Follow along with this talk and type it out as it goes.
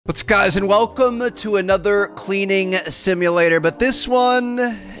What's up, guys, and welcome to another cleaning simulator, but this one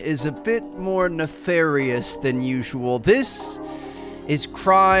is a bit more nefarious than usual. This is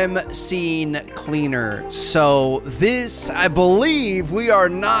Crime Scene Cleaner. So this, I believe, we are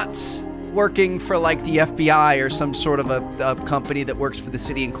not working for like the FBI or some sort of a company that works for the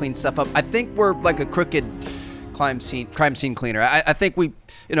city and cleans stuff up. I think we're like a crooked crime scene cleaner. I think we,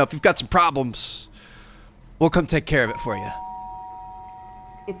 you know, if you've got some problems, we'll come take care of it for you.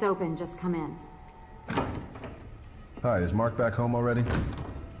 It's open, just come in. Hi, is Mark back home already?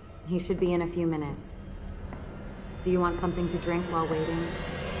 He should be in a few minutes. Do you want something to drink while waiting?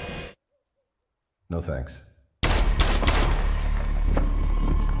 No thanks.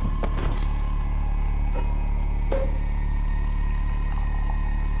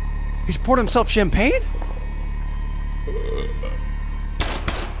 He's poured himself champagne?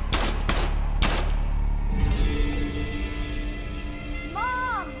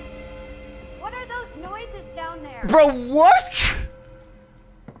 Bro, what?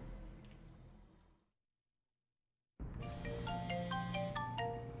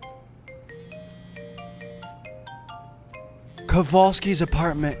 Kowalski's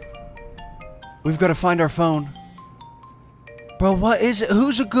apartment. We've got to find our phone. Bro, what is it?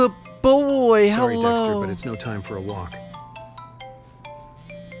 Who's a good boy? Sorry, Hello. Dexter, but it's no time for a walk.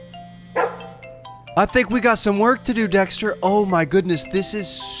 I think we got some work to do, Dexter. Oh my goodness, this is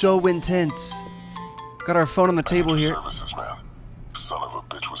so intense. Got our phone on the table here. Services, man. Son of a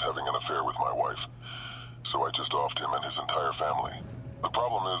bitch was having an affair with my wife, so I just offed him and his entire family. The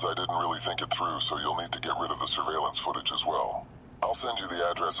problem is I didn't really think it through, so you'll need to get rid of the surveillance footage as well. I'll send you the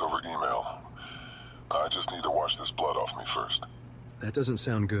address over email. I just need to wash this blood off me first. That doesn't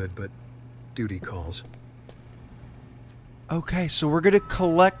sound good, but duty calls. Okay, so we're gonna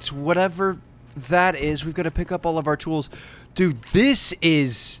collect whatever that is. We've got to pick up all of our tools. Dude, this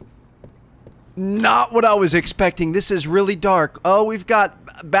is not what I was expecting. This is really dark. Oh, we've got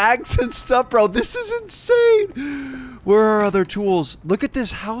bags and stuff, bro. This is insane. Where are our other tools? Look at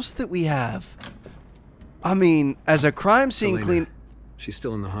this house that we have. I mean, as a crime scene cleaner... She's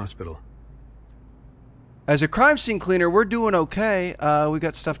still in the hospital. As a crime scene cleaner, we're doing okay. We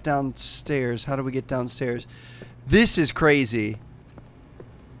got stuff downstairs. How do we get downstairs? This is crazy.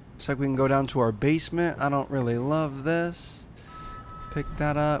 Looks like we can go down to our basement. I don't really love this. Pick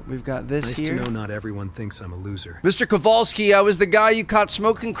that up. We've got this here. Nice to know not everyone thinks I'm a loser. Mr. Kowalski, I was the guy you caught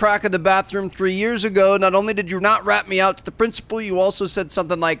smoking crack in the bathroom 3 years ago. Not only did you not rat me out to the principal, you also said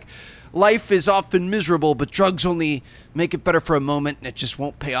something like, life is often miserable, but drugs only make it better for a moment, and it just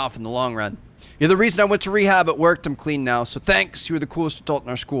won't pay off in the long run. You're the reason I went to rehab. It worked. I'm clean now. So thanks. You were the coolest adult in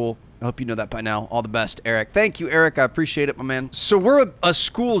our school. I hope you know that by now. All the best, Eric. Thank you, Eric. I appreciate it, my man. So we're a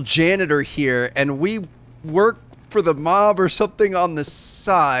school janitor here, and we work for the mob or something on the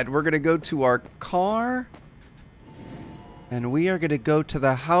side. We're gonna go to our car, and we are gonna go to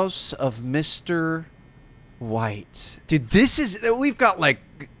the house of Mr. White. Dude, this is, we've got like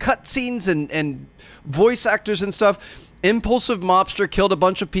cutscenes and voice actors and stuff. Impulsive mobster killed a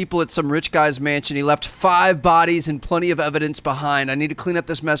bunch of people at some rich guy's mansion. He left 5 bodies and plenty of evidence behind. I need to clean up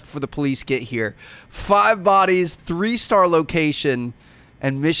this mess before the police get here. 5 bodies, 3-star location,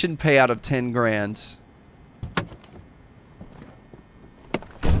 and mission payout of 10 grand.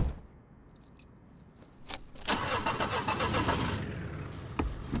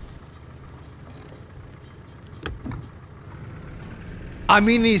 I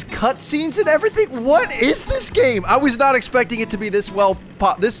mean, these cutscenes and everything. What is this game? I was not expecting it to be this well.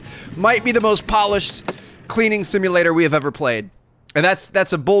 This might be the most polished cleaning simulator we have ever played, and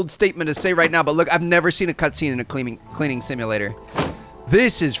that's a bold statement to say right now. But look, I've never seen a cutscene in a cleaning simulator.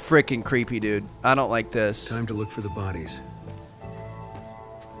 This is freaking creepy, dude. I don't like this. Time to look for the bodies.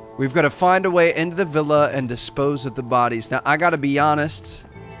 We've got to find a way into the villa and dispose of the bodies. Now, I got to be honest.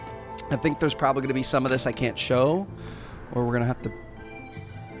 I think there's probably going to be some of this I can't show, or we're gonna have to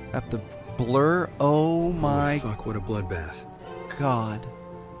blur. Oh my fuck, what a bloodbath. God.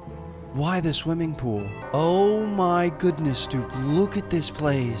 Why the swimming pool? Oh my goodness, dude. Look at this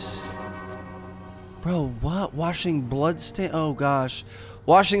place. Bro, what? Washing blood stain? Oh gosh.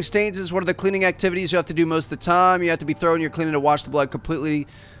 Washing stains is one of the cleaning activities you have to do most of the time. You have to be throwing your cleaning to wash the blood completely.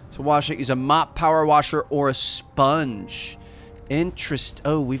 To wash it, use a mop, power washer, or a sponge.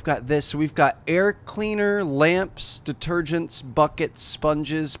 Oh, we've got this. So we've got air cleaner, lamps, detergents, buckets,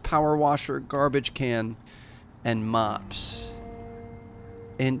 sponges, power washer, garbage can, and mops.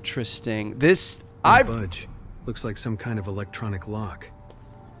 Interesting. This, budge. Looks like some kind of electronic lock.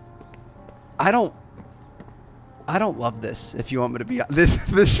 I don't I don't love this, if you want me to be honest.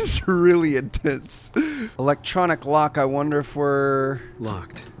 This is really intense. Electronic lock, I wonder if we're...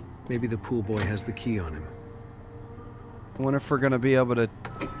 Locked. Maybe the pool boy has the key on him. I wonder if we're gonna be able to...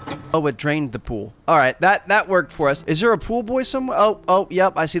 Oh, it drained the pool. All right, that worked for us. Is there a pool boy somewhere? Oh,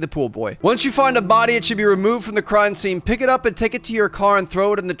 yep, I see the pool boy. Once you find a body, it should be removed from the crime scene. Pick it up and take it to your car and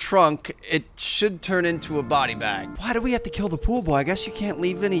throw it in the trunk. It should turn into a body bag. Why do we have to kill the pool boy? I guess you can't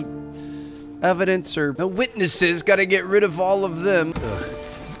leave any evidence or no witnesses. Gotta get rid of all of them. Ugh.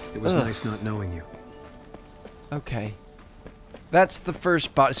 It was nice not knowing you. Okay. That's the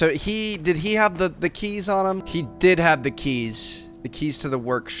first body. So did he have the keys on him? He did have the keys. The keys to the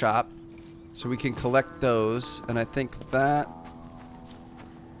workshop. So we can collect those. And I think that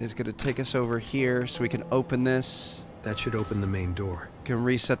is going to take us over here so we can open this. That should open the main door. Can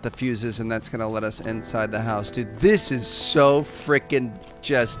reset the fuses and that's going to let us inside the house. Dude, this is so freaking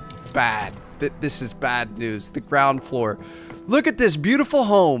just bad. This is bad news. The ground floor. Look at this beautiful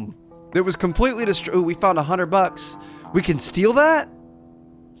home that was completely destroyed. Ooh, we found $100. We can steal that?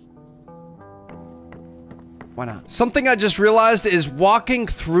 Why not? Something I just realized is walking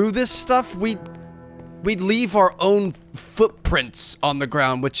through this stuff, we'd leave our own footprints on the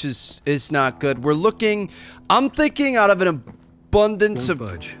ground, which is not good. We're looking, I'm thinking out of an abundance of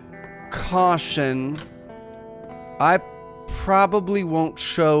caution, I probably won't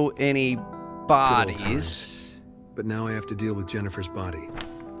show any bodies. But now I have to deal with Jennifer's body.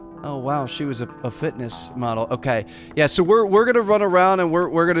 Oh wow, she was a fitness model. Okay, yeah. So we're gonna run around and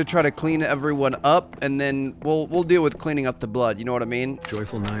we're gonna try to clean everyone up, and then we'll deal with cleaning up the blood. You know what I mean?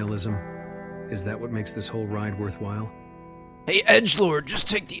 Joyful nihilism. Is that what makes this whole ride worthwhile? Hey, edgelord, just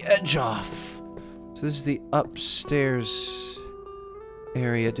take the edge off. So this is the upstairs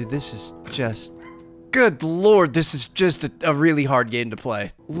area, dude. This is just, good lord, this is just a really hard game to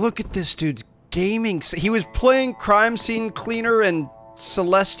play. Look at this dude's gaming. He was playing Crime Scene Cleaner and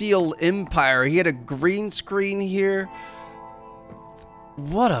Celestial Empire. He had a green screen here.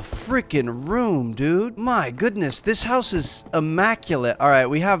 What a freaking room, dude. My goodness, this house is immaculate. All right,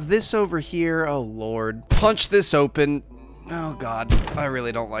 we have this over here. Oh, Lord. Punch this open. Oh, God. I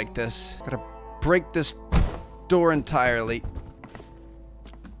really don't like this. Gotta break this door entirely.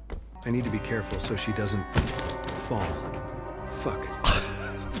 I need to be careful so she doesn't fall. Fuck.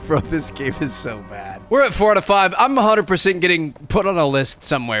 Bro, this game is so bad. We're at 4 out of 5. I'm 100% getting put on a list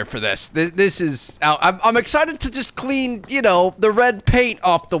somewhere for this. This is out. I'm excited to just clean, you know, the red paint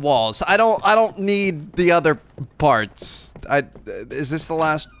off the walls. I don't need the other parts. Is this the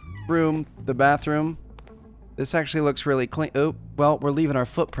last room? The bathroom? This actually looks really clean. Oh, well, we're leaving our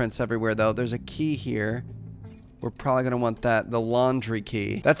footprints everywhere though. There's a key here. We're probably gonna want that. The laundry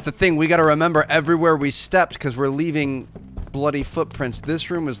key. That's the thing. We gotta remember everywhere we stepped because we're leaving bloody footprints.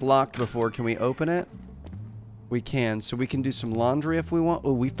 This room was locked before. Can we open it? We can. So we can do some laundry if we want.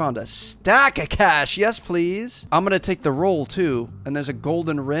 Oh, we found a stack of cash. Yes, please. I'm gonna take the roll too. And there's a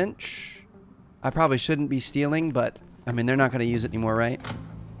golden wrench. I probably shouldn't be stealing, but I mean, they're not gonna use it anymore, right?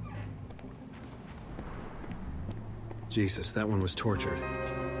 Jesus, that one was tortured.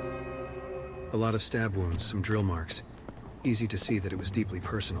 A lot of stab wounds, some drill marks. Easy to see that it was deeply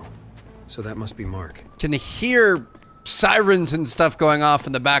personal. So that must be Mark. Can hear sirens and stuff going off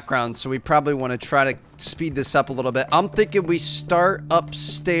in the background, so we probably want to try to speed this up a little bit. I'm thinking we start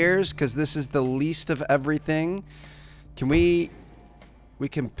upstairs because this is the least of everything. Can we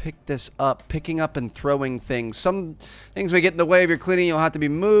can pick this up. Picking up and throwing things. Some things may get in the way of your cleaning. You'll have to be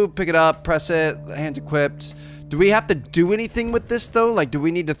moved. Pick it up. Press it. Hands equipped. Do we have to do anything with this though? Like, do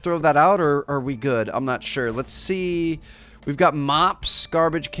we need to throw that out or are we good? I'm not sure. Let's see. We've got mops,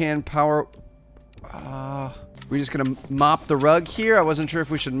 garbage can, power. We're just gonna mop the rug here. I wasn't sure if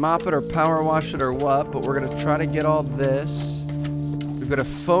we should mop it or power wash it or what, but we're gonna try to get all this. We've got a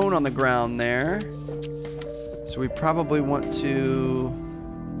phone on the ground there. So we probably want to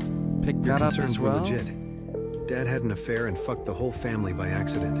pick that up as well. Your concerns were legit. Dad had an affair and fucked the whole family by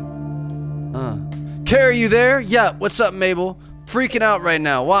accident. Carrie, you there? Yeah, what's up, Mabel? Freaking out right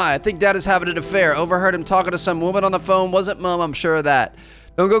now. Why? I think Dad is having an affair. Overheard him talking to some woman on the phone. Wasn't Mom, I'm sure of that.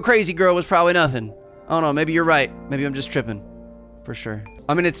 Don't go crazy, girl. It was probably nothing. I don't know, maybe you're right. Maybe I'm just tripping. For sure.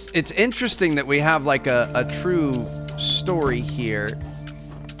 I mean, it's interesting that we have like a true story here.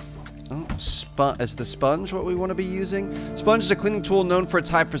 Oh, is the sponge what we want to be using? Sponge is a cleaning tool known for its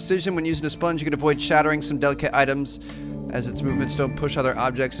high precision. When using a sponge, you can avoid shattering some delicate items as its movements don't push other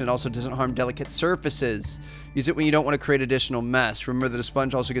objects, and it also doesn't harm delicate surfaces. Use it when you don't want to create additional mess. Remember that a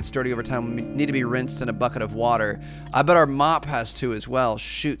sponge also gets dirty over time and need to be rinsed in a bucket of water. I bet our mop has to as well.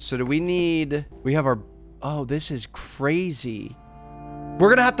 Shoot, so do we need... We have our... Oh, this is crazy. We're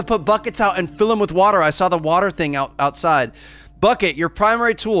gonna have to put buckets out and fill them with water. I saw the water thing outside. Bucket, your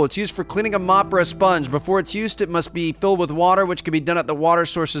primary tool. It's used for cleaning a mop or a sponge. Before it's used, it must be filled with water, which can be done at the water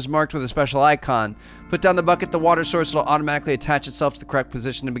sources marked with a special icon. Put down the bucket, the water source will automatically attach itself to the correct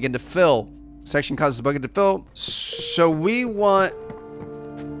position and begin to fill. Section causes the bucket to fill. So we want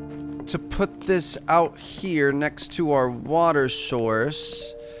to put this out here next to our water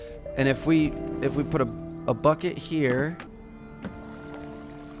source. And if we put a bucket here.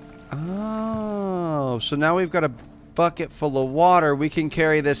 Oh, so now we've got a bucket full of water. We can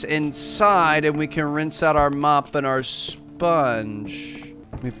carry this inside and we can rinse out our mop and our sponge.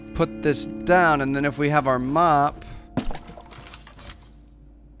 We put this down, and then if we have our mop,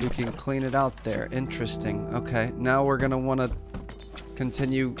 we can clean it out there. Interesting. Okay, now we're gonna want to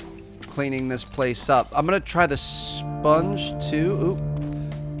continue cleaning this place up. I'm gonna try the sponge too. Oop.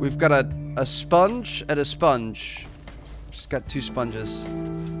 We've got a sponge and a sponge. Just got 2 sponges.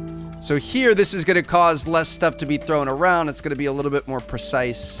 So here, this is going to cause less stuff to be thrown around. It's going to be a little bit more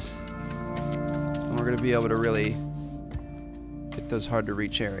precise. And we're going to be able to really hit those hard to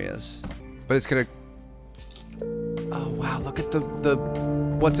reach areas. But it's going to... Oh, wow. Look at the...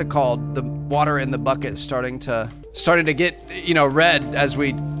 What's it called? The water in the bucket starting to get, you know, red as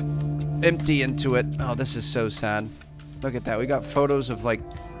we empty into it. Oh, this is so sad. Look at that. We got photos of, like...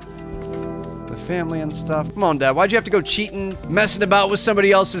 the family and stuff. Come on, Dad. Why'd you have to go cheating, messing about with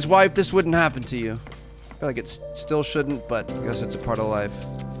somebody else's wife? This wouldn't happen to you. I feel like it still shouldn't, but I guess it's a part of life.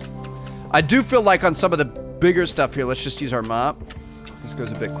 I do feel like on some of the bigger stuff here, let's just use our mop. This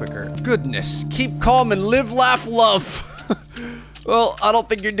goes a bit quicker. Goodness. Keep calm and live, laugh, love. Well, I don't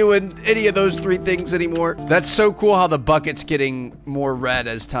think you're doing any of those 3 things anymore. That's so cool how the bucket's getting more red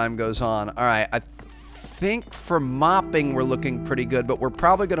as time goes on. All right, I think for mopping we're looking pretty good, but we're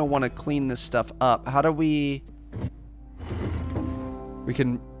probably going to want to clean this stuff up. How do we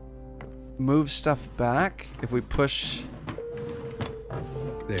can move stuff back if we push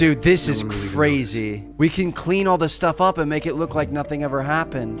there. Dude, this is crazy. We can clean all this stuff up and make it look like nothing ever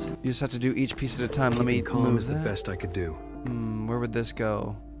happened. You just have to do each piece at a time. Let me calm move is the best I could do. Where would this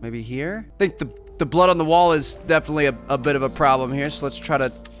go? Maybe here? I think the blood on the wall is definitely a bit of a problem here, so let's try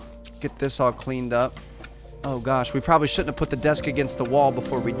to get this all cleaned up. Oh gosh, we probably shouldn't have put the desk against the wall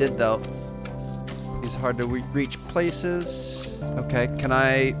before we did though. These hard to reach places. Okay, can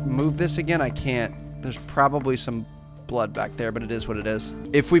I move this again? I can't. There's probably some blood back there, but it is what it is.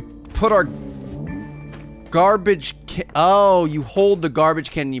 If we put our garbage can... Oh, you hold the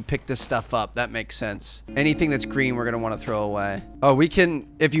garbage can and you pick this stuff up. That makes sense. Anything that's green, we're going to want to throw away. Oh, we can...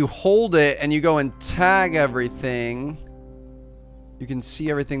 If you hold it and you go and tag everything, you can see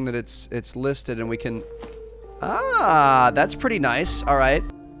everything that it's listed, and we can... Ah, that's pretty nice. All right.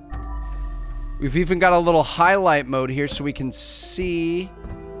 We've even got a little highlight mode here so we can see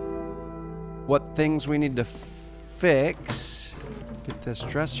what things we need to fix. Get this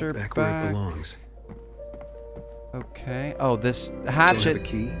dresser back where it belongs. Okay. Oh, this hatchet. Don't have a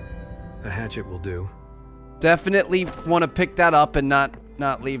key? A hatchet will do. Definitely want to pick that up and not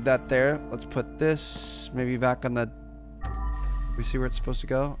leave that there. Let's put this maybe back on the... We see where it's supposed to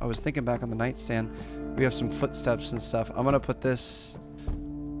go? I was thinking back on the nightstand. We have some footsteps and stuff. I'm gonna put this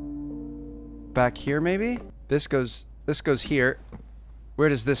back here maybe? This goes here. Where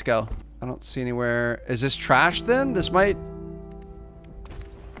does this go? I don't see anywhere. Is this trash then? This might...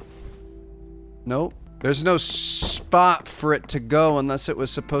 Nope. There's no spot for it to go unless it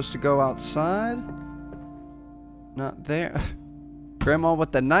was supposed to go outside. Not there. Grandma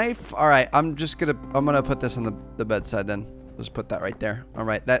with the knife. All right, I'm gonna put this on the bedside then. Just put that right there. All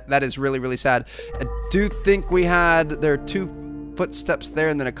right, that is really, really sad. I do think there are 2 footsteps there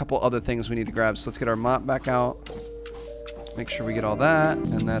and then a couple other things we need to grab. So let's get our mop back out. Make sure we get all that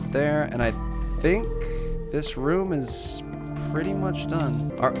and that there. And I think this room is pretty much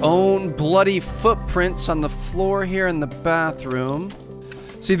done. Our own bloody footprints on the floor here in the bathroom.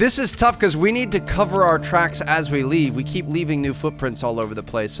 See, this is tough because we need to cover our tracks as we leave. We keep leaving new footprints all over the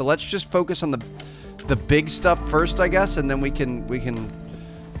place. So let's just focus on the big stuff first, I guess, and then we can,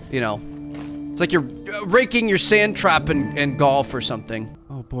 you know, it's like you're raking your sand trap in golf or something.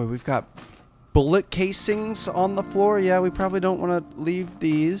 Oh boy, we've got bullet casings on the floor. Yeah, we probably don't want to leave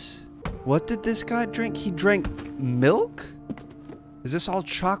these. What did this guy drink? He drank milk? Is this all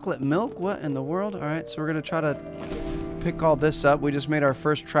chocolate milk? What in the world? All right, so we're gonna try to pick all this up. We just made our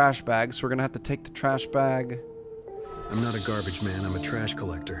first trash bag, so we're gonna have to take the trash bag. I'm not a garbage man, I'm a trash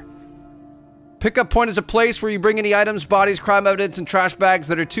collector. Pickup point is a place where you bring any items, bodies, crime evidence, and trash bags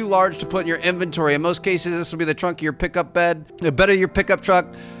that are too large to put in your inventory. In most cases, this will be the trunk of your pickup bed, the bed of your pickup truck,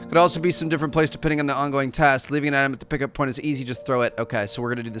 Could also be some different place depending on the ongoing task. Leaving an item at the pickup point is easy, just throw it. Okay, so we're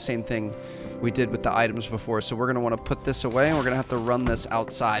gonna do the same thing we did with the items before. So we're gonna wanna put this away and we're gonna have to run this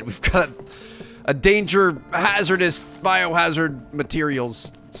outside. We've got a danger, hazardous, biohazard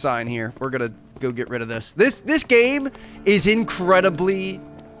materials sign here. We're gonna go get rid of this. This game is incredibly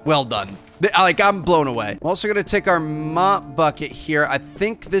well done. Like, I'm blown away. I'm also gonna take our mop bucket here. I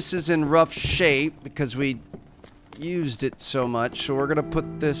think this is in rough shape because we used it so much. So we're gonna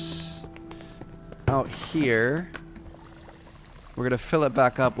put this out here. We're gonna fill it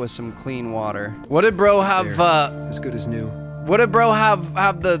back up with some clean water. What did bro have, as good as new. what did bro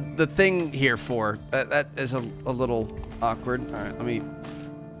have the thing here for? That is a little awkward. All right, let me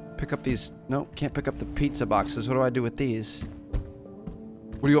pick up these. No, can't pick up the pizza boxes. What do I do with these?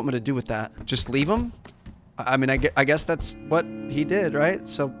 What do you want me to do with that? Just leave them? I mean, I guess that's what he did, right?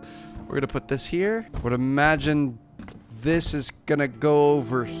 So we're gonna put this here. Would imagine this is gonna go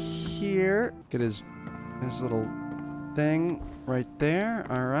over here. Get his little thing right there.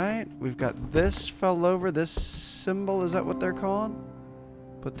 All right, we've got this fell over. This symbol, is that what they're called?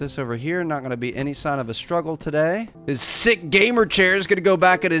 Put this over here. Not gonna be any sign of a struggle today. His sick gamer chair is gonna go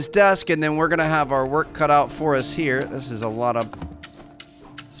back at his desk, and then we're gonna have our work cut out for us here. This is a lot of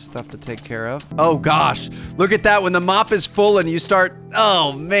stuff to take care of. Oh gosh, look at that when the mop is full and you start,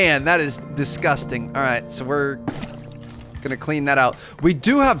 oh man, that is disgusting. All right, so we're gonna clean that out. We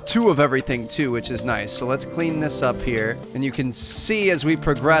do have 2 of everything too, which is nice. So let's clean this up here. And you can see as we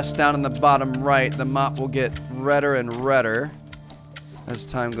progress down in the bottom right, the mop will get redder and redder as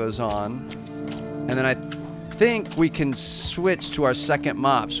time goes on. And then I think we can switch to our second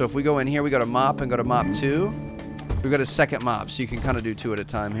mop. So if we go in here, we go to mop and go to mop 2. We've got a second mop, so you can kind of do 2 at a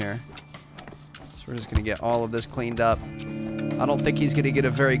time here. So we're just going to get all of this cleaned up. I don't think he's going to get a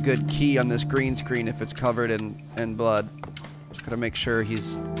very good key on this green screen if it's covered in blood. Just got to make sure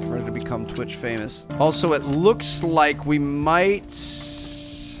he's ready to become Twitch famous. Also, it looks like we might...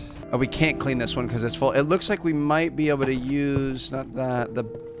 Oh, we can't clean this one because it's full. It looks like we might be able to use, not that,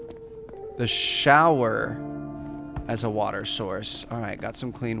 the shower as a water source. All right, got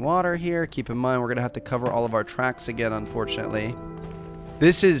some clean water here. Keep in mind, we're gonna have to cover all of our tracks again, unfortunately.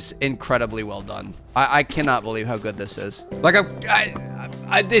 This is incredibly well done. I cannot believe how good this is. Like,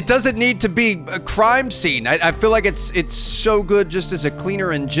 it doesn't need to be a crime scene. I feel like it's so good just as a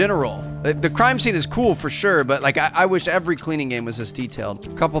cleaner in general. The crime scene is cool for sure, but like, I wish every cleaning game was this detailed.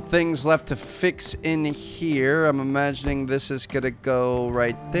 A couple things left to fix in here. I'm imagining this is gonna go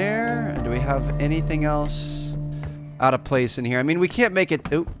right there. And do we have anything else out of place in here? I mean, we can't make it...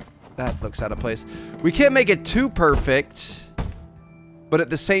 Oh, that looks out of place. We can't make it too perfect, but at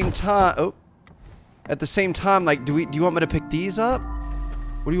the same time... Oh, at the same time, like, do you want me to pick these up?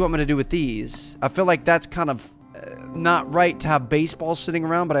 What do you want me to do with these? I feel like that's kind of not right to have baseballs sitting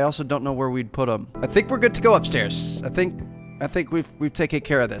around, but I also don't know where we'd put them. I think we're good to go upstairs. I think we've taken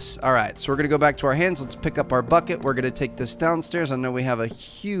care of this. All right, so we're gonna go back to our hands. Let's pick up our bucket. We're gonna take this downstairs. I know we have a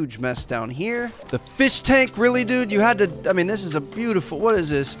huge mess down here. The fish tank, really, dude? You had to, I mean, this is a beautiful, what is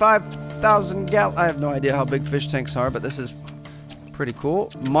this? 5,000 gallon, I have no idea how big fish tanks are, but this is pretty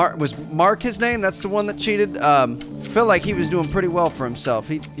cool. Was Mark his name? That's the one that cheated? Feel like he was doing pretty well for himself.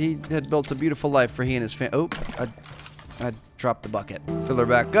 He had built a beautiful life for he and his family. Oh, I dropped the bucket. Fill her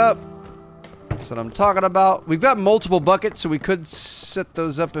back up. That's what I'm talking about. We've got multiple buckets, so we could set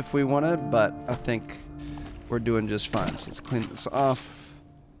those up if we wanted, but I think we're doing just fine. So let's clean this off.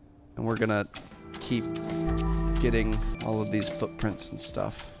 And we're gonna keep getting all of these footprints and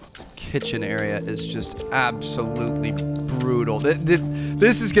stuff. This kitchen area is just absolutely brutal.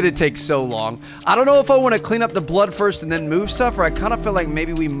 This is gonna take so long. I don't know if I want to clean up the blood first and then move stuff, or I kind of feel like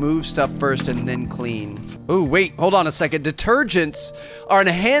maybe we move stuff first and then clean. Oh, wait, hold on a second. Detergents are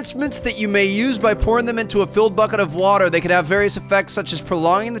enhancements that you may use by pouring them into a filled bucket of water. They can have various effects, such as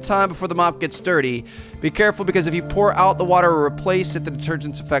prolonging the time before the mop gets dirty. Be careful, because if you pour out the water or replace it, the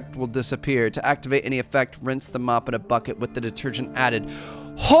detergent's effect will disappear. To activate any effect, rinse the mop in a bucket with the detergent added.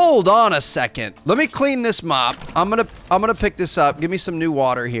 Hold on a second. Let me clean this mop. I'm gonna pick this up. Give me some new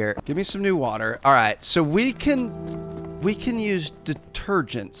water here. Give me some new water. All right, so we can use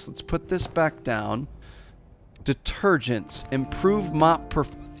detergents. Let's put this back down. Detergents. Improve mop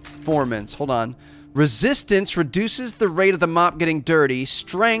performance. Hold on. Resistance reduces the rate of the mop getting dirty.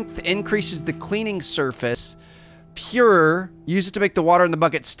 Strength increases the cleaning surface. Pure. Use it to make the water in the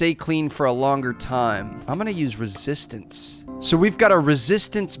bucket stay clean for a longer time. I'm gonna use resistance. So we've got a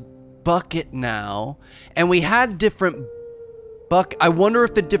resistance bucket now. And we had different I wonder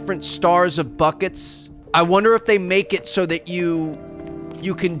if the different stars of buckets, I wonder if they make it so that you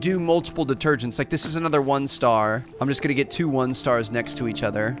you can do multiple detergents. Like this is another 1 star. I'm just gonna get 2 1 stars next to each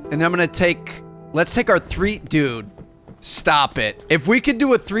other. And then I'm gonna take, let's take our 3, dude, stop it. If we could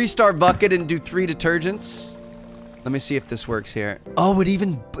do a 3-star bucket and do 3 detergents, let me see if this works here. Oh, it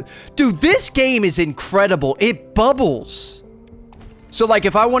even, dude, this game is incredible. It bubbles. So like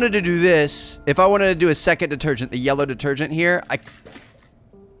if I wanted to do this, if I wanted to do a second detergent, the yellow detergent here,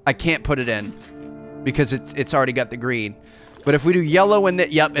 I can't put it in because it's already got the green. But if we do yellow and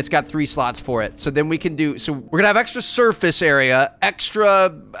that, yep, it's got 3 slots for it. So then we can do, so we're gonna have extra surface area,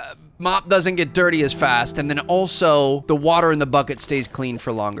 extra mop doesn't get dirty as fast, and then also the water in the bucket stays clean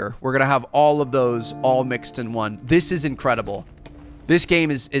for longer. We're gonna have all of those all mixed in one. This is incredible. This game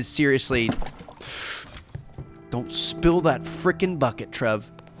is seriously, don't spill that frickin' bucket,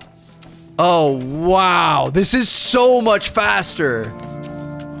 Trev. Oh, wow. This is so much faster.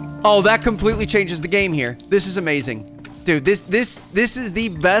 Oh, that completely changes the game here. This is amazing. Dude, this is the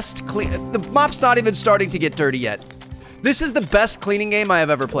best clean. The mop's not even starting to get dirty yet. This is the best cleaning game I have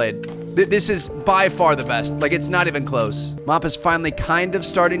ever played. This is by far the best. Like, it's not even close. Mop is finally kind of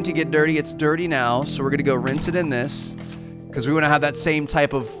starting to get dirty. It's dirty now, so we're gonna go rinse it in this because we want to have that same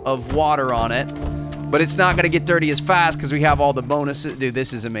type of water on it. But it's not gonna get dirty as fast because we have all the bonuses. Dude,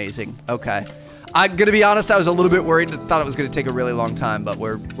 this is amazing. Okay. I'm gonna be honest, I was a little bit worried. I thought it was gonna take a really long time, but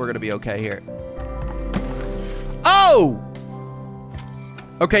we're gonna be okay here. Oh!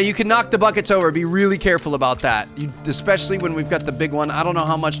 Okay, you can knock the buckets over. Be really careful about that. Especially when we've got the big one. I don't know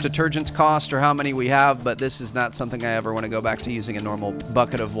how much detergents cost or how many we have, but this is not something I ever want to go back to using a normal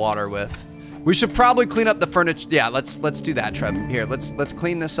bucket of water with. We should probably clean up the furniture. Yeah, let's do that, Trev. Here, let's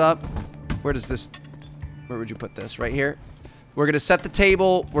clean this up. Where would you put this? Right here? We're gonna set the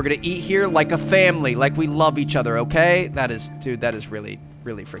table. We're gonna eat here like a family, like we love each other, okay? That is, dude, that is really,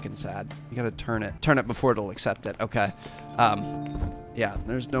 really freaking sad. You gotta turn it before it'll accept it. Okay. Yeah,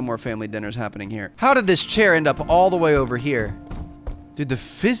 there's no more family dinners happening here. How did this chair end up all the way over here? Dude, the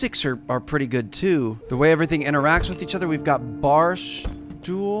physics are pretty good too. The way everything interacts with each other. We've got bar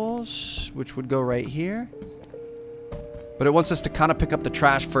stools, which would go right here. But it wants us to kind of pick up the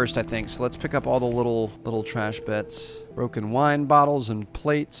trash first, I think. So let's pick up all the little trash bits. Broken wine bottles and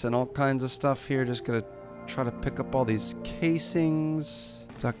plates and all kinds of stuff here. Just gonna try to pick up all these casings.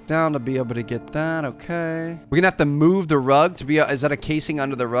 Duck down to be able to get that. Okay. We're gonna have to move the rug to be, is that a casing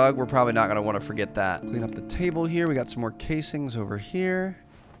under the rug? We're probably not gonna want to forget that. Clean up the table here. We got some more casings over here.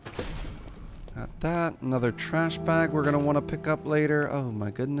 Got that. Another trash bag we're gonna want to pick up later. Oh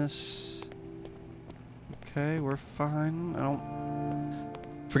my goodness. Okay, we're fine.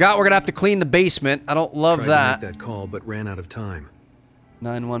 Forgot we're gonna have to clean the basement. I don't love that. Tried to make that call, but ran out of time.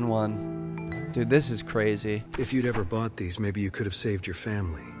 911. Dude, this is crazy. If you'd ever bought these, maybe you could have saved your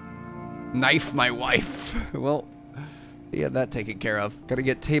family. Knife my wife. Well, yeah, that taken care of. Gotta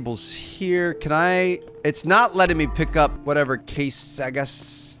get tables here. Can I? It's not letting me pick up whatever case. I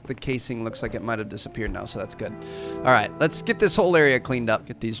guess the casing looks like it might have disappeared now, so that's good. All right, let's get this whole area cleaned up.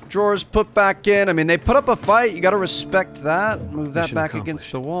 Get these drawers put back in. I mean, they put up a fight. You gotta respect that. Move that back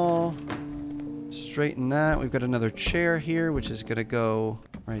against the wall. Straighten that. We've got another chair here, which is gonna go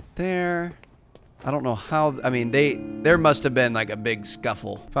right there. I don't know how, I mean, there must have been like a big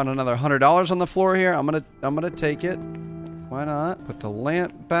scuffle. Found another $100 on the floor here. I'm gonna take it. Why not? Put the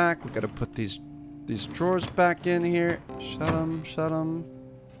lamp back. We gotta put these drawers back in here. Shut them.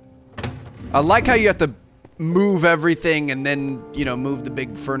 I like how you have to move everything and then, you know, move the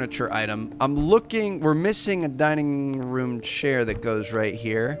big furniture item. we're missing a dining room chair that goes right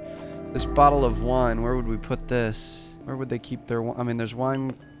here. This bottle of wine, where would we put this? Where would they keep their wine? I mean, there's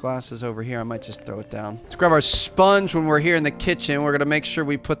wine glasses over here. I might just throw it down. Let's grab our sponge when we're here in the kitchen. We're gonna make sure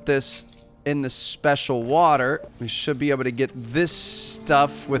we put this in the special water. We should be able to get this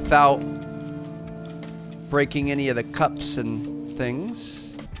stuff without breaking any of the cups and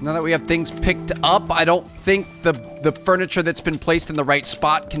things. Now that we have things picked up, I don't think the furniture that's been placed in the right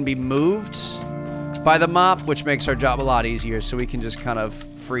spot can be moved by the mop, which makes our job a lot easier, so we can just kind of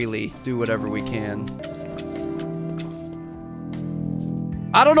freely do whatever we can.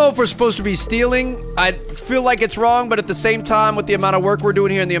 I don't know if we're supposed to be stealing. I feel like it's wrong, but at the same time, with the amount of work we're doing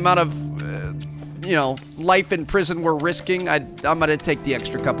here and the amount of, you know, life in prison we're risking, I'm gonna take the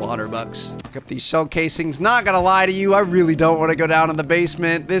extra couple $100. Pick up these shell casings. Not gonna lie to you, I really don't want to go down in the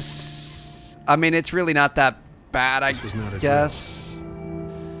basement. I mean, it's really not that bad, I guess.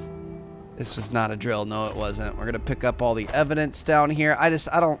 This was not a drill. No, it wasn't. We're gonna pick up all the evidence down here. I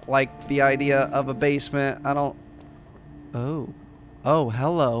don't like the idea of a basement. Oh,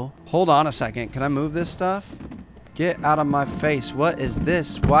 hello. Hold on a second. Can I move this stuff? Get out of my face. What is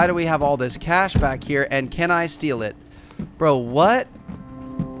this? Why do we have all this cash back here? And can I steal it? Bro, what?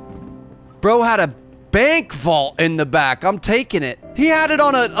 Bro had a bank vault in the back. I'm taking it. He had it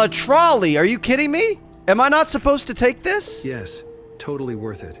on a trolley. Are you kidding me? Am I not supposed to take this? Yes, totally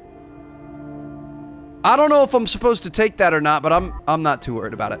worth it. I don't know if I'm supposed to take that or not, but I'm not too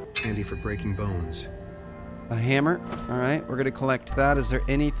worried about it. Handy for breaking bones. A hammer. All right, we're gonna collect that. Is there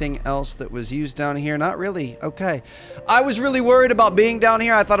anything else that was used down here? Not really. Okay. I was really worried about being down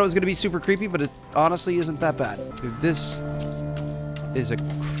here. I thought it was gonna be super creepy, but it honestly isn't that bad. Dude, this is a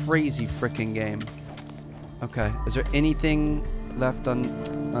crazy freaking game. Okay. Is there anything left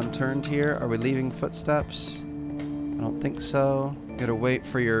unturned here? Are we leaving footsteps? I don't think so. Gotta wait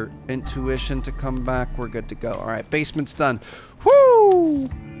for your intuition to come back. We're good to go. All right, basement's done. Whoo!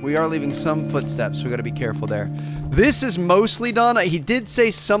 We are leaving some footsteps. We gotta be careful there. This is mostly done. He did say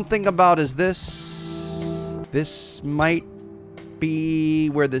something about, is this... This might be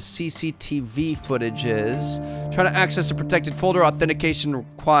where the CCTV footage is. Trying to access a protected folder. Authentication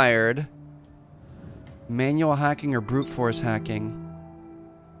required. Manual hacking or brute force hacking.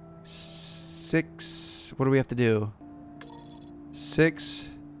 6... What do we have to do?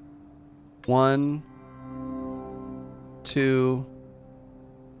 6, 1, 2,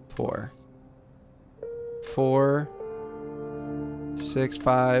 4. 4, 6,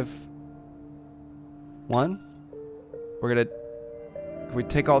 5, 1. We're gonna... Can we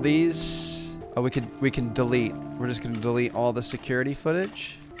take all these? Oh, we can delete. We're just gonna delete all the security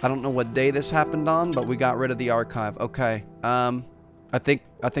footage. I don't know what day this happened on, but we got rid of the archive. Okay. I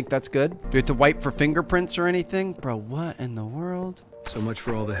think that's good. Do we have to wipe for fingerprints or anything? Bro, what in the world? So much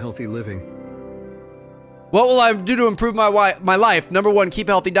for all the healthy living. What will I do to improve my life? Number 1, keep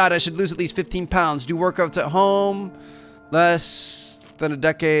a healthy diet. I should lose at least 15 pounds. Do workouts at home. Less than a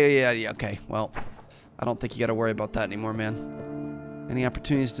decade. Yeah, okay. Well, I don't think you gotta worry about that anymore, man. Any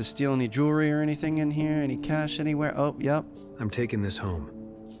opportunities to steal any jewelry or anything in here? Any cash anywhere? Oh, yep. I'm taking this home.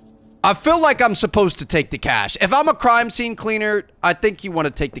 I feel like I'm supposed to take the cash. If I'm a crime scene cleaner, I think you want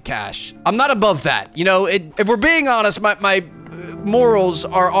to take the cash. I'm not above that. You know, if we're being honest, my morals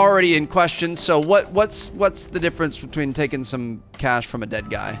are already in question. So what's the difference between taking some cash from a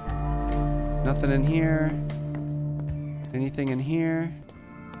dead guy? Nothing in here. Anything in here?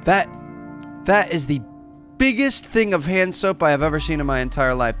 That is the biggest thing of hand soap I have ever seen in my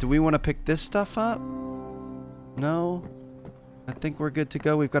entire life. Do we want to pick this stuff up? No. I think we're good to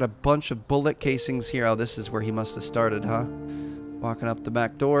go. We've got a bunch of bullet casings here. Oh, this is where he must have started, huh? Walking up the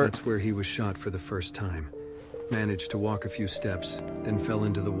back door. That's where he was shot for the first time. Managed to walk a few steps, then fell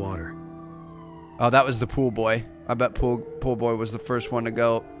into the water. Oh, that was the pool boy. I bet pool boy was the first one to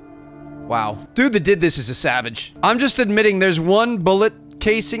go. Wow. Dude that did this is a savage. I'm just admitting there's one bullet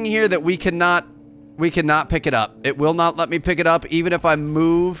casing here that we cannot pick it up. It will not let me pick it up. Even if I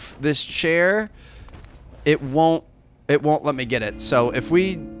move this chair, it won't let me get it. So if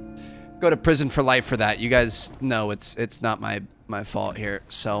we go to prison for life for that, you guys know it's not my fault here.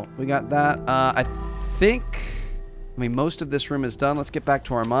 So we got that. I mean, most of this room is done. Let's get back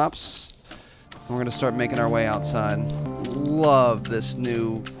to our mops. We're gonna start making our way outside. Love this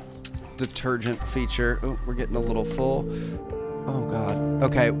new detergent feature. Oh, we're getting a little full. Oh god.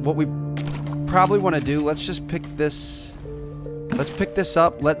 Okay, what we probably want to do, let's just pick this. Let's pick this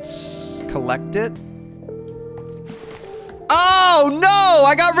up. Let's collect it. Oh, no!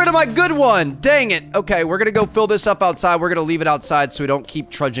 I got rid of my good one! Dang it. Okay, we're gonna go fill this up outside. We're gonna leave it outside so we don't keep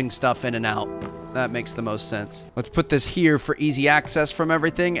trudging stuff in and out. That makes the most sense. Let's put this here for easy access from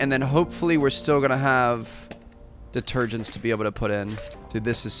everything, and then hopefully we're still gonna have detergents to be able to put in. Dude,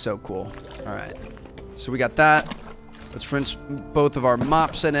 this is so cool. All right. So we got that. Let's rinse both of our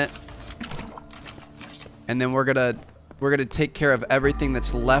mops in it. And then we're gonna take care of everything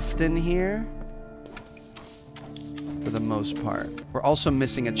that's left in here. For the most part. We're also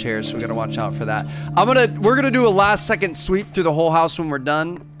missing a chair, so we gotta watch out for that. We're gonna do a last second sweep through the whole house when we're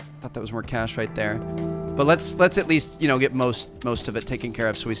done. Thought that was more cash right there. But let's at least, you know, get most of it taken care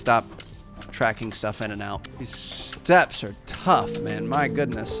of so we stop tracking stuff in and out. These steps are tough, man. My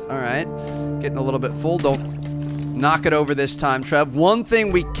goodness. All right. Getting a little bit full. Don't knock it over this time, Trev. One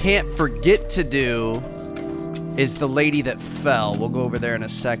thing we can't forget to do is the lady that fell. We'll go over there in a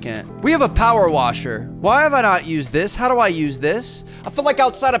second. We have a power washer. Why have I not used this? How do I use this? I feel like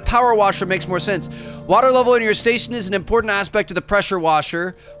outside a power washer makes more sense. Water level in your station is an important aspect of the pressure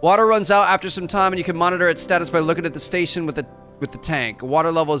washer. Water runs out after some time and you can monitor its status by looking at the station with the tank.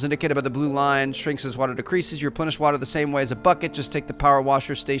 Water level is indicated by the blue line. Shrinks as water decreases. You replenish water the same way as a bucket. Just take the power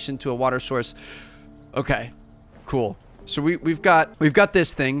washer station to a water source. Okay, cool. So we've got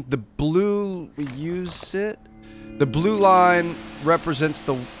this thing. The blue, we use it. The blue line represents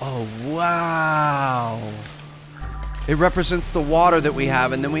the... Oh, wow. It represents the water that we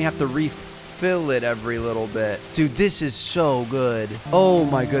have, and then we have to refill it every little bit. Dude, this is so good. Oh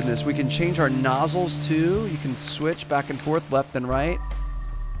my goodness. We can change our nozzles too. You can switch back and forth, left and right.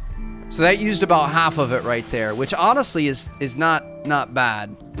 So that used about half of it right there, which honestly is not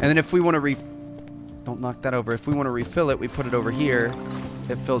bad. And then if we want to don't knock that over. If we want to refill it, we put it over here.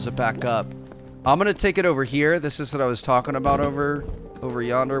 It fills it back up. I'm going to take it over here. This is what I was talking about over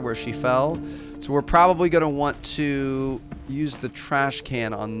yonder where she fell. So we're probably going to want to use the trash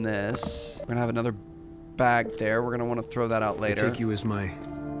can on this. We're going to have another bag there. We're going to want to throw that out later. I take you as my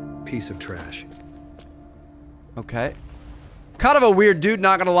piece of trash. Okay. Kind of a weird dude,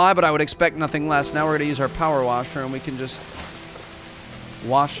 not going to lie, but I would expect nothing less. Now we're going to use our power washer and we can just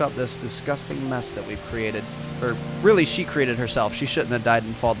wash up this disgusting mess that we've created. Or really, she created herself. She shouldn't have died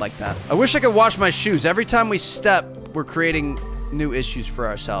and fallen like that. I wish I could wash my shoes. Every time we step, we're creating new issues for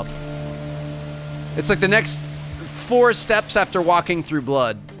ourselves. It's like the next 4 steps after walking through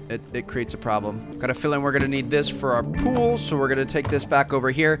blood. It creates a problem. Got a feeling we're going to need this for our pool, so we're going to take this back over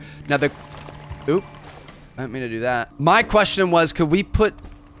here. Now oop. I didn't mean to do that. My question was, could we put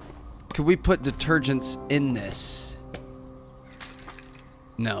detergents in this?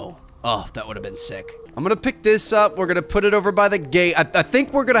 No. Oh, that would have been sick. I'm gonna pick this up. We're gonna put it over by the gate. I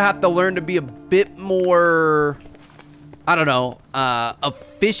think we're gonna have to learn to be a bit more, I don't know,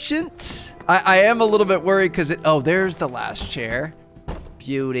 efficient. I am a little bit worried because oh, there's the last chair.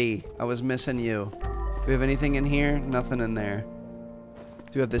 Beauty. I was missing you. Do we have anything in here? Nothing in there.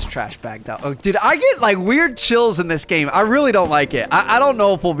 Do have this trash bagged out. Oh, dude, I get like weird chills in this game. I really don't like it. I don't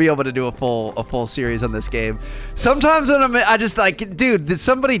know if we'll be able to do a full series on this game. Sometimes when I just like, dude,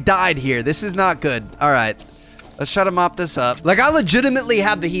 somebody died here. This is not good. All right. Let's try to mop this up. Like, I legitimately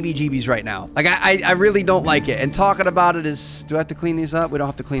have the heebie-jeebies right now. Like, I really don't like it. And talking about it is, do I have to clean these up? We don't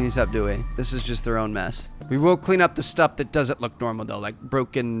have to clean these up, do we? This is just their own mess. We will clean up the stuff that doesn't look normal, though, like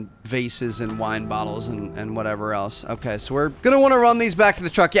broken vases and wine bottles and whatever else. Okay, so we're gonna want to run these back to the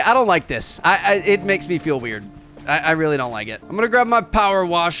truck. Yeah, I don't like this. It makes me feel weird. I really don't like it. I'm gonna grab my power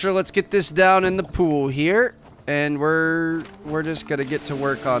washer. Let's get this down in the pool here. And we're just gonna get to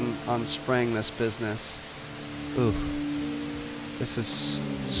work on spraying this business. Ooh, this is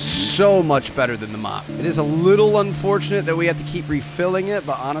so much better than the mop. It is a little unfortunate that we have to keep refilling it,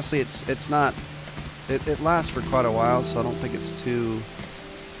 but honestly, it's not. It lasts for quite a while, so I don't think it's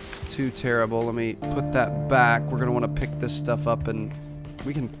too terrible. Let me put that back. We're gonna want to pick this stuff up, and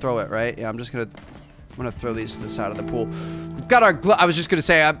we can throw it, right? Yeah, I'm gonna throw these to the side of the pool. We've got our I was just gonna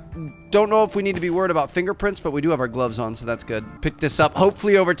say, I don't know if we need to be worried about fingerprints, but we do have our gloves on, so that's good. Pick this up.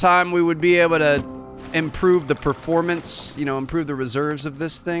 Hopefully, over time, we would be able to improve the performance, you know, improve the reserves of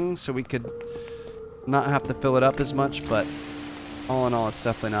this thing so we could not have to fill it up as much, but all in all, it's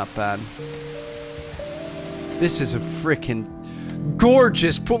definitely not bad. This is a freaking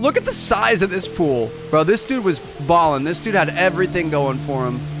gorgeous pool. Look at the size of this pool. Bro, this dude was balling. This dude had everything going for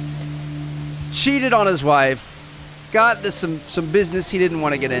him. Cheated on his wife. Got into some business he didn't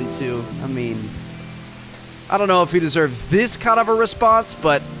want to get into. I mean, I don't know if he deserved this kind of a response,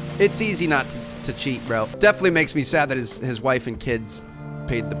 but it's easy not to cheat, bro. Definitely makes me sad that his wife and kids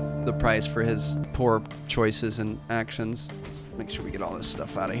paid the price for his poor choices and actions. Let's make sure we get all this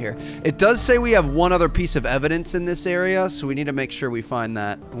stuff out of here. It does say we have one other piece of evidence in this area, so we need to make sure we find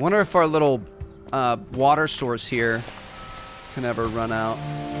that. I wonder if our little water source here can ever run out.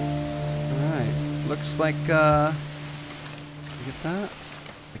 Alright, looks like, get that?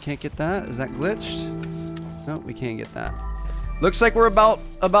 I can't get that? Is that glitched? No, we can't get that. Looks like we're about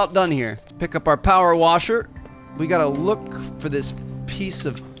done here. Pick up our power washer. We gotta look for this piece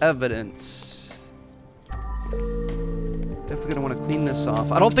of evidence. Definitely gonna want to clean this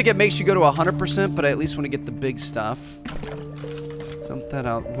off. I don't think it makes you go to 100%, but I at least want to get the big stuff. Dump that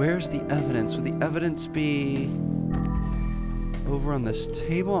out. Where's the evidence? Would the evidence be over on this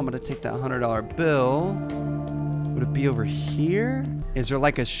table? I'm gonna take that $100 bill. Would it be over here? Is there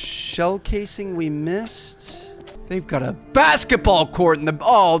like a shell casing we missed? They've got a basketball court in the...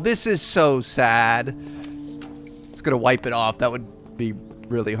 Oh, this is so sad. It's gonna wipe it off. That would be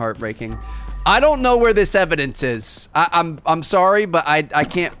really heartbreaking. I don't know where this evidence is. I'm sorry, but I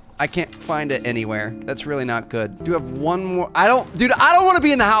can't find it anywhere. That's really not good. Do you have one more? Dude, I don't want to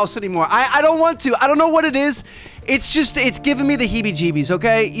be in the house anymore. I don't want to. I don't know what it is. It's just, it's giving me the heebie-jeebies,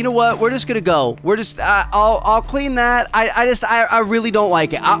 okay? You know what? We're just gonna go. We're just, I'll clean that. I really don't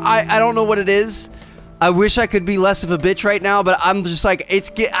like it. I don't know what it is. I wish I could be less of a bitch right now, but I'm just like,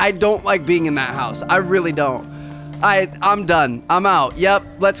 I don't like being in that house. I really don't. I'm done. I'm out. Yep,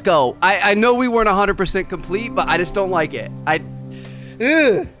 let's go. I know we weren't 100% complete, but I just don't like it.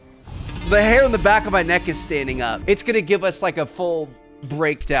 Ugh. The hair on the back of my neck is standing up. It's gonna give us like a full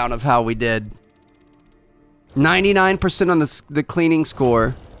breakdown of how we did. 99% on the cleaning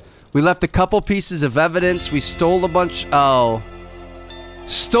score. We left a couple pieces of evidence. We stole a bunch. Oh.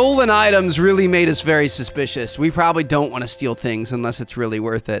 Stolen items really made us very suspicious. We probably don't want to steal things unless it's really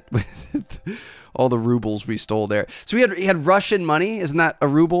worth it. All the rubles we stole there. So we had Russian money. Isn't that a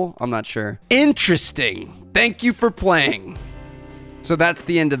ruble? I'm not sure. Interesting. Thank you for playing. So that's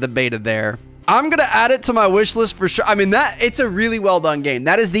the end of the beta there. I'm gonna add it to my wish list for sure. I mean, it's a really well done game.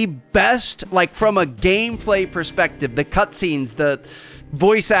 That is the best, like from a gameplay perspective, the cutscenes, the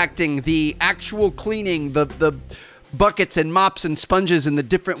voice acting, the actual cleaning, the buckets and mops and sponges and the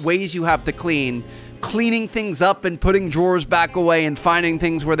different ways you have to clean, cleaning things up and putting drawers back away and finding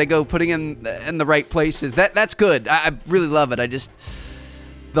things where they go, putting in the right places. That's good. I really love it.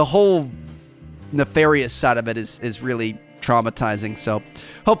 The whole nefarious side of it is really traumatizing. So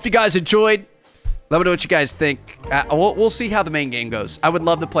hope you guys enjoyed. Let me know what you guys think. We'll see how the main game goes. I would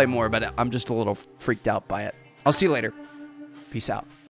love to play more, but I'm just a little freaked out by it. I'll see you later. Peace out.